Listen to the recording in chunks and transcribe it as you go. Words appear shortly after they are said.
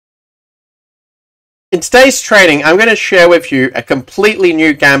In today's training, I'm going to share with you a completely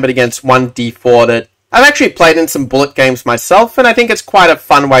new gambit against 1d4 that I've actually played in some bullet games myself, and I think it's quite a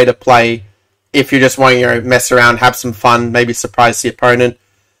fun way to play if you're just wanting to mess around, have some fun, maybe surprise the opponent.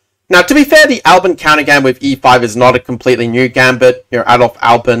 Now, to be fair, the Albin Countergambit with e5 is not a completely new gambit. Adolf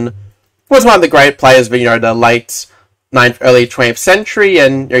Albin was one of the great players of the late 9th, early 20th century,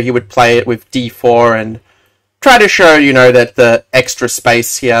 and he would play it with d4 and try to show, that the extra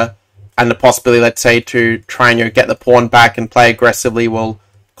space here and the possibility, let's say, to try and get the pawn back and play aggressively will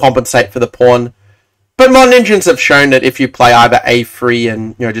compensate for the pawn. But modern engines have shown that if you play either a3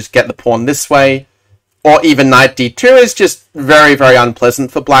 and just get the pawn this way, or even knight d2 is just very, very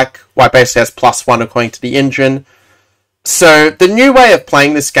unpleasant for black. White basically has +1 according to the engine. So the new way of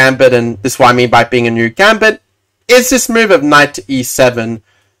playing this gambit, and this is what I mean by being a new gambit, is this move of knight to e7,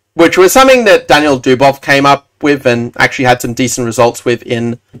 which was something that Daniel Dubov came up with and actually had some decent results with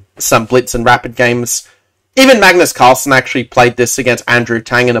in some blitz and rapid games. Even Magnus Carlsen actually played this against Andrew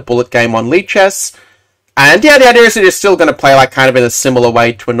Tang in a bullet game on Lichess. And yeah, the idea is that you're still going to play kind of in a similar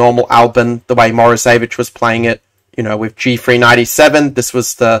way to a normal Albin, the way Morozevich was playing it, with g3 knight e7. This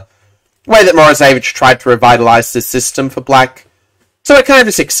was the way that Morozevich tried to revitalize this system for black. So it kind of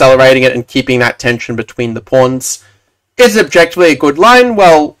just accelerating it and keeping that tension between the pawns. Is it objectively a good line?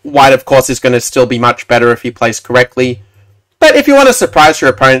 Well, white, of course, is going to still be much better if he plays correctly. But if you want to surprise your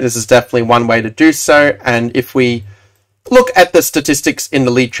opponent, this is definitely one way to do so. And if we look at the statistics in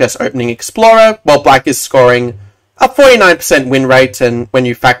the Lichess Opening Explorer, well, black is scoring a 49% win rate. And when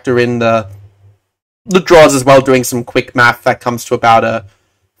you factor in the draws as well, doing some quick math, that comes to about a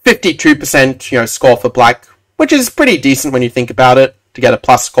 52% score for black, which is pretty decent when you think about it, to get a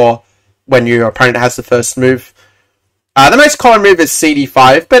plus score when your opponent has the first move. The most common move is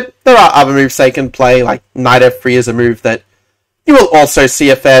cd5, but there are other moves they can play, like knight f3 is a move that you will also see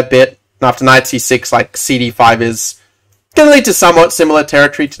a fair bit. And after knight c6, like cd5 is going to lead to somewhat similar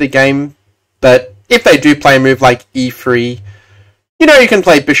territory to the game. But if they do play a move like e3, you can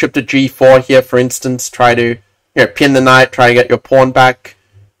play bishop to g4 here, for instance, try to pin the knight, try to get your pawn back.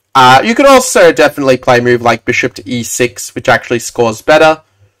 You could also definitely play a move like bishop to e6, which actually scores better.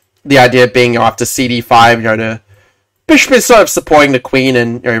 The idea being after cd5, the bishop is sort of supporting the queen,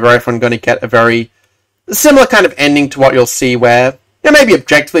 and you're very often going to get a very similar kind of ending to what you'll see where maybe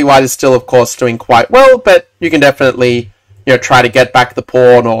objectively white is still, of course, doing quite well, but you can definitely try to get back the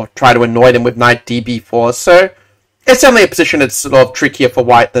pawn or try to annoy them with knight db4. So it's definitely a position that's sort of trickier for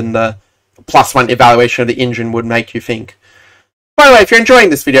white than the +1 evaluation of the engine would make you think. By the way, if you're enjoying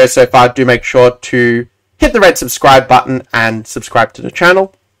this video so far, do make sure to hit the red subscribe button and subscribe to the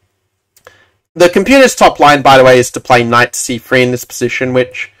channel. The computer's top line, by the way, is to play knight c3 in this position,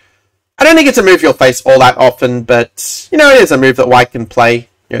 which I don't think it's a move you'll face all that often, but, it is a move that white can play.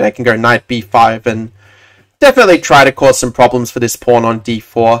 They can go knight b5 and definitely try to cause some problems for this pawn on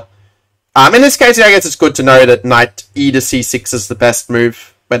d4. In this case, I guess it's good to know that knight e to c6 is the best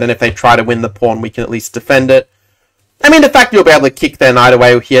move, but then if they try to win the pawn, we can at least defend it. I mean, the fact you'll be able to kick their knight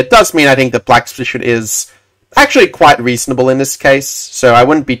away here does mean I think that black's position is actually quite reasonable in this case, so I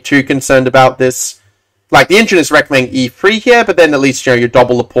wouldn't be too concerned about this. Like, the engine is recommending e3 here, but then at least, you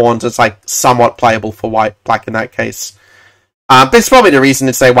double the pawns. It's, somewhat playable for black in that case. This is probably the reason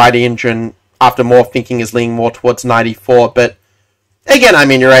to say why the engine, after more thinking, is leaning more towards knight e4, but again, I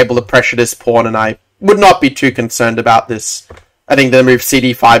mean, you're able to pressure this pawn, and I would not be too concerned about this. I think the move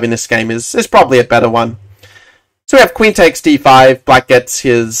cd5 in this game is probably a better one. So we have queen takes d5, black gets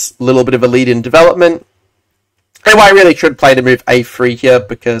his little bit of a lead in development. And white really should play the move a3 here,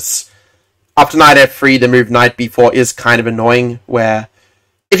 because after knight f3, the move knight b4 is kind of annoying, where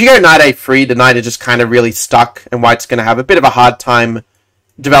if you go knight a3, the knight is just kind of really stuck, and white's going to have a bit of a hard time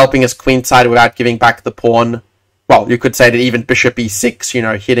developing his queenside without giving back the pawn. Well, you could say that even bishop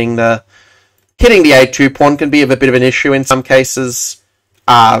e6, hitting the a2 pawn can be a bit of an issue in some cases.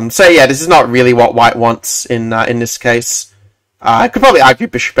 So yeah, this is not really what white wants in this case. I could probably argue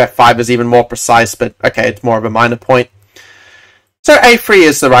bishop f5 is even more precise, but okay, it's more of a minor point. So a3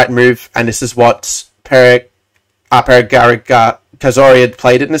 is the right move, and this is what Kazori had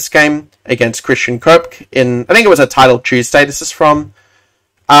played in this game against Christian Kopk in, I think it was a Title Tuesday this is from.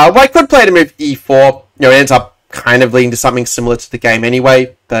 White could play the move e4, it ends up kind of leading to something similar to the game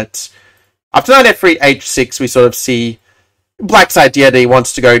anyway, but after knight f3, h6, we sort of see black's idea that he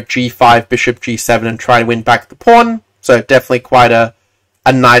wants to go g5, bishop g7, and try to win back the pawn. So definitely quite a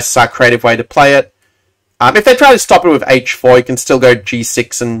nice, creative way to play it. If they try to stop it with h4, you can still go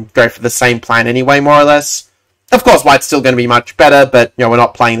g6 and go for the same plan anyway, more or less. Of course, white's still going to be much better, but we're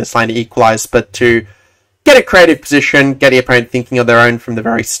not playing this line to equalize, but to get a creative position, get the opponent thinking of their own from the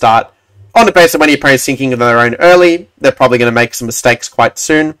very start, on the basis that when your opponent's thinking of their own early, they're probably going to make some mistakes quite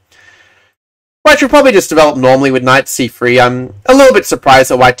soon. White should probably just develop normally with knight c3. I'm a little bit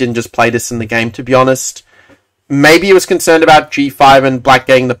surprised that white didn't just play this in the game, to be honest. Maybe he was concerned about g5 and black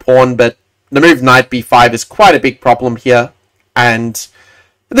getting the pawn, but the move knight b5 is quite a big problem here. And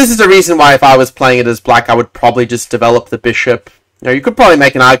this is the reason why if I was playing it as black, I would probably just develop the bishop. You could probably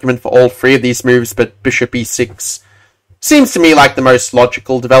make an argument for all three of these moves, but bishop e6 seems to me like the most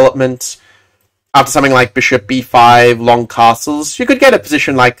logical development. After something like bishop b5, long castles, you could get a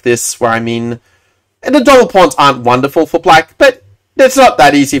position like this where, the double pawns aren't wonderful for black, but it's not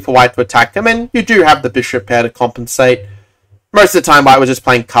that easy for white to attack them, and you do have the bishop pair to compensate. Most of the time, white was just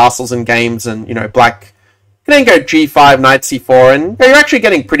playing castles in games, and, black can then go g5, knight c4, and you're actually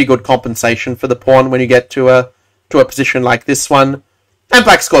getting pretty good compensation for the pawn when you get to a position like this one. And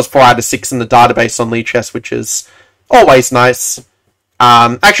black scores 4 out of 6 in the database on Lichess, which is always nice.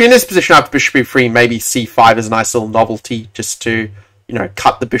 Actually, in this position after bishop e3, maybe c5 is a nice little novelty, just to,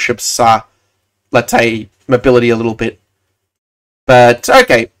 cut the bishop's, let's say, mobility a little bit. But,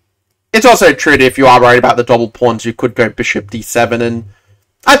 okay. It's also true that if you are worried about the double pawns, you could go bishop d7, and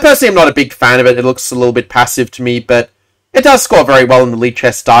I personally am not a big fan of it. It looks a little bit passive to me, but it does score very well in the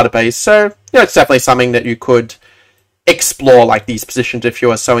Lichess database, so, it's definitely something that you could explore, like these positions, if you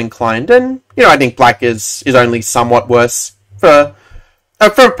are so inclined. And, I think black is only somewhat worse. From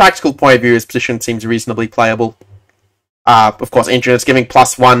a practical point of view, his position seems reasonably playable. Of course, internet is giving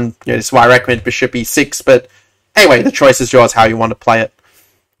 +1. This is why I recommend bishop e6. But anyway, the choice is yours how you want to play it.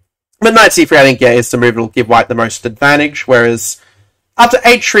 But knight c3, I think, is the move that will give white the most advantage. Whereas after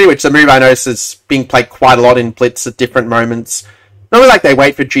h3, which is a move I notice is being played quite a lot in blitz at different moments. Normally, like they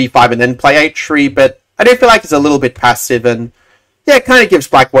wait for g5 and then play h3, but I do feel like it's a little bit passive, and yeah, it kind of gives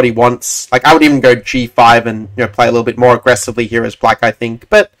black what he wants. Like I would even go g5 and play a little bit more aggressively here as black, I think.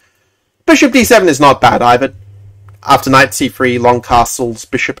 But bishop d7 is not bad either. After knight c3, long castles,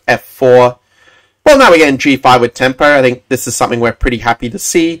 bishop f4. Well, now we're getting g5 with tempo. I think this is something we're pretty happy to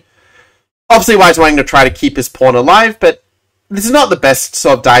see. Obviously, white's wanting to try to keep his pawn alive, but this is not the best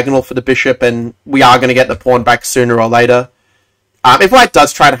sort of diagonal for the bishop, and we are going to get the pawn back sooner or later. If white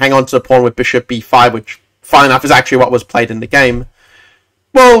does try to hang on to the pawn with bishop b5, which, fine enough, is actually what was played in the game,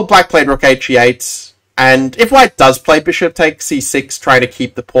 well, black played rook h8, and if white does play bishop takes c6, trying to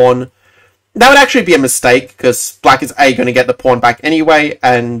keep the pawn, that would actually be a mistake, because black is A, going to get the pawn back anyway,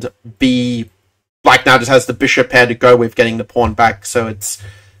 and B, black now just has the bishop pair to go with getting the pawn back, so it's,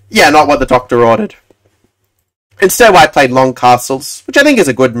 yeah, not what the doctor ordered. Instead, white played long castles, which I think is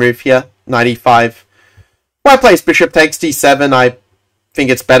a good move here, knight e5. White plays bishop takes d7, I think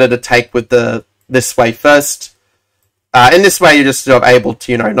it's better to take with this way first. In this way, you're just sort of able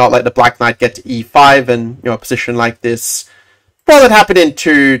to, not let the black knight get to e5, and, a position like this. Well, it happened in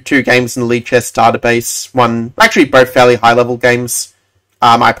two games in the Lichess database. Actually both fairly high-level games.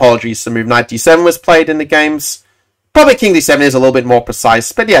 My apologies, the move knight d7 was played in the games. Probably king d7 is a little bit more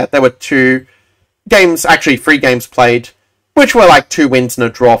precise, but yeah, there were 2 games, actually 3 games played, which were like 2 wins and a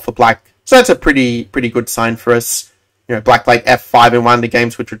draw for black. So that's a pretty good sign for us. Black played f5 in one of the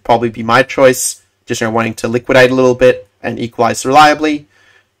games, which would probably be my choice. Just, wanting to liquidate a little bit and equalize reliably.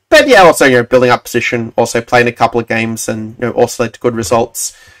 But yeah, also, building up position, also playing a couple of games and, also led to good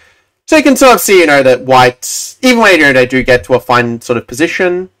results. So you can sort of see, that white, even when, they do get to a fine sort of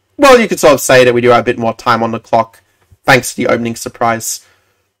position, well, you could sort of say that we do have a bit more time on the clock, thanks to the opening surprise.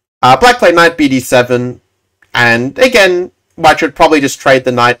 Black played knight bd7, and again, white should probably just trade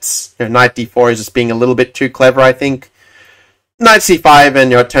the knights. Knight d4 is just being a little bit too clever, I think. Knight c5,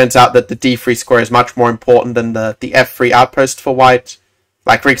 and it turns out that the d3 square is much more important than the f3 outpost for white.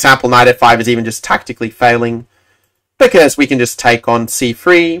 Like, for example, knight f5 is even just tactically failing, because we can just take on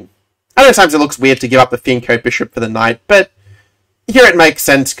c3. I know sometimes it looks weird to give up the Finko bishop for the knight, but here it makes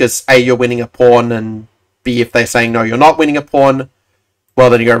sense, because A, you're winning a pawn, and B, if they're saying no, you're not winning a pawn, well,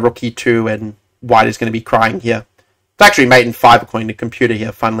 then you go rook e2, and white is going to be crying here. It's actually mate in 5 according to computer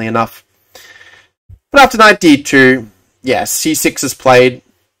here, funnily enough. But after knight d2, yeah, c6 is played.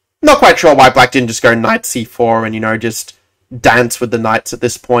 Not quite sure why black didn't just go knight c4 and, just dance with the knights at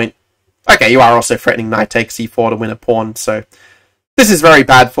this point. Okay, you are also threatening knight takes c4 to win a pawn, so this is very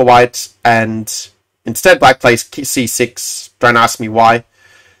bad for white, and instead black plays c6, don't ask me why.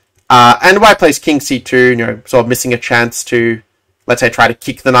 And white plays king c2, sort of missing a chance to, let's say, try to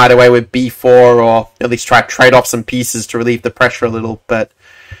kick the knight away with b4, or at least try to trade off some pieces to relieve the pressure a little, but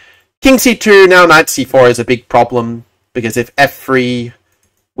king c2, now knight c4 is a big problem, because if f3,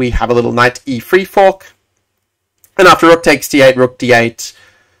 we have a little knight e3 fork, and after rook takes d8, rook d8,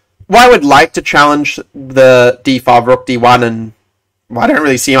 white would like to challenge the d5, rook d1, and well, I don't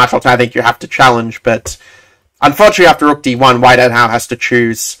really see much alternative. I think you have to challenge, but unfortunately after rook d1, white now has to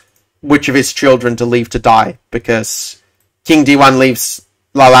choose which of his children to leave to die, because king d1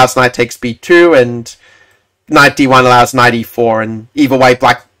 allows knight takes b2, and knight d1 allows knight e4, and either way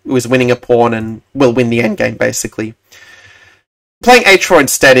black was winning a pawn and will win the endgame, basically. Playing h4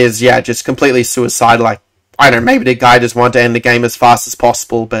 instead is, yeah, just completely suicidal. Like, I don't know, maybe the guy just wanted to end the game as fast as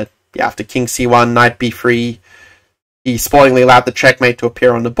possible, but yeah, after king c1, knight b3, he spoilingly allowed the checkmate to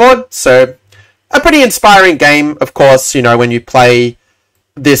appear on the board. So, a pretty inspiring game. Of course, you know, when you play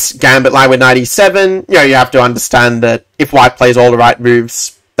this gambit line with knight e7, you know, you have to understand that if white plays all the right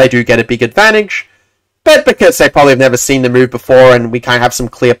moves, they do get a big advantage. But because they probably have never seen the move before, and we kind of have some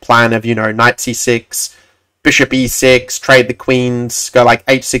clear plan of, you know, knight c6, bishop e6, trade the queens, go like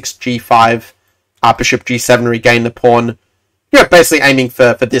h6, g5, bishop g7, regain the pawn. You know, basically aiming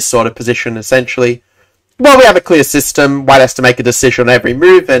for this sort of position, essentially. Well, we have a clear system. White has to make a decision on every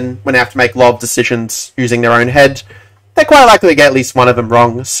move, and when they have to make a lot of decisions using their own head, they're quite likely to get at least one of them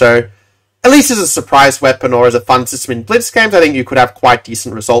wrong. So, at least as a surprise weapon or as a fun system in blitz games, I think you could have quite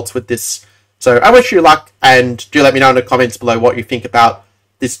decent results with this. So I wish you luck, and do let me know in the comments below what you think about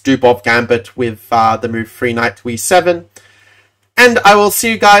this Dubov Gambit with the move 3 knight to e7. And I will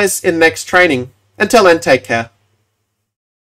see you guys in the next training. Until then, take care.